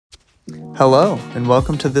Hello, and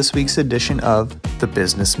welcome to this week's edition of The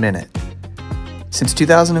Business Minute. Since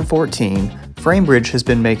 2014, Framebridge has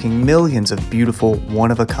been making millions of beautiful,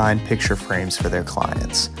 one-of-a-kind picture frames for their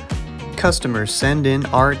clients. Customers send in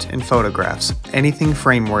art and photographs, anything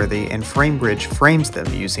frame-worthy, and Framebridge frames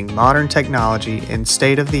them using modern technology and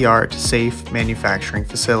state-of-the-art, safe manufacturing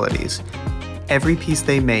facilities. Every piece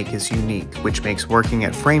they make is unique, which makes working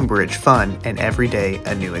at Framebridge fun and every day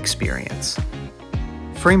a new experience.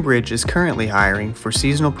 Framebridge is currently hiring for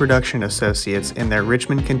seasonal production associates in their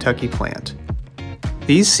Richmond, Kentucky plant.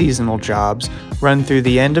 These seasonal jobs run through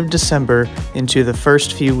the end of December into the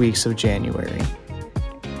first few weeks of January.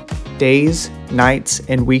 Days, nights,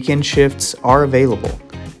 and weekend shifts are available.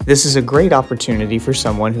 This is a great opportunity for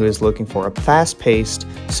someone who is looking for a fast-paced,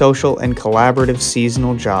 social, and collaborative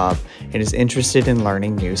seasonal job and is interested in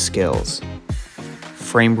learning new skills.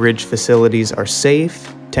 Framebridge facilities are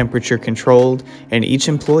safe, temperature-controlled, and each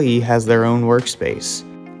employee has their own workspace.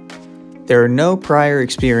 There are no prior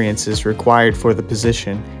experiences required for the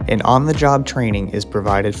position, and on-the-job training is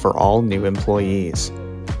provided for all new employees.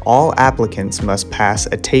 All applicants must pass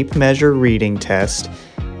a tape measure reading test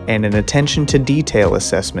and an attention to detail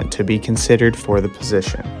assessment to be considered for the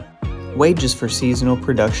position. Wages for seasonal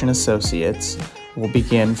production associates will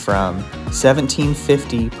begin from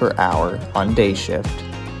 $17.50 per hour on day shift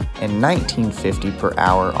and $19.50 per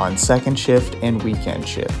hour on second shift and weekend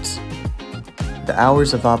shifts. The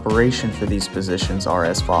hours of operation for these positions are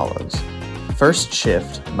as follows. First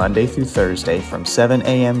shift, Monday through Thursday from 7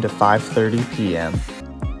 a.m. to 5:30 p.m.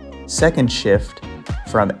 Second shift,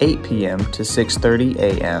 from 8 p.m. to 6:30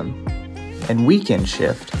 a.m. And weekend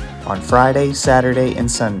shift on Friday, Saturday,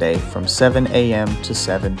 and Sunday from 7 a.m. to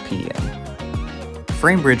 7 p.m.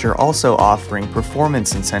 Framebridge are also offering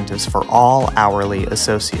performance incentives for all hourly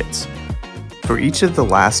associates. For each of the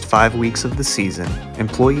last 5 weeks of the season,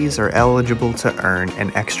 employees are eligible to earn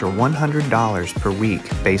an extra $100 per week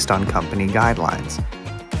based on company guidelines.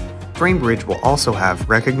 Framebridge will also have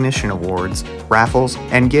recognition awards, raffles,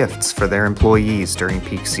 and gifts for their employees during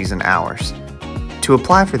peak season hours. To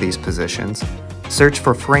apply for these positions, search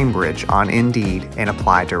for Framebridge on Indeed and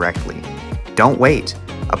apply directly. Don't wait.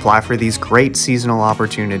 Apply for these great seasonal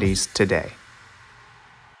opportunities today.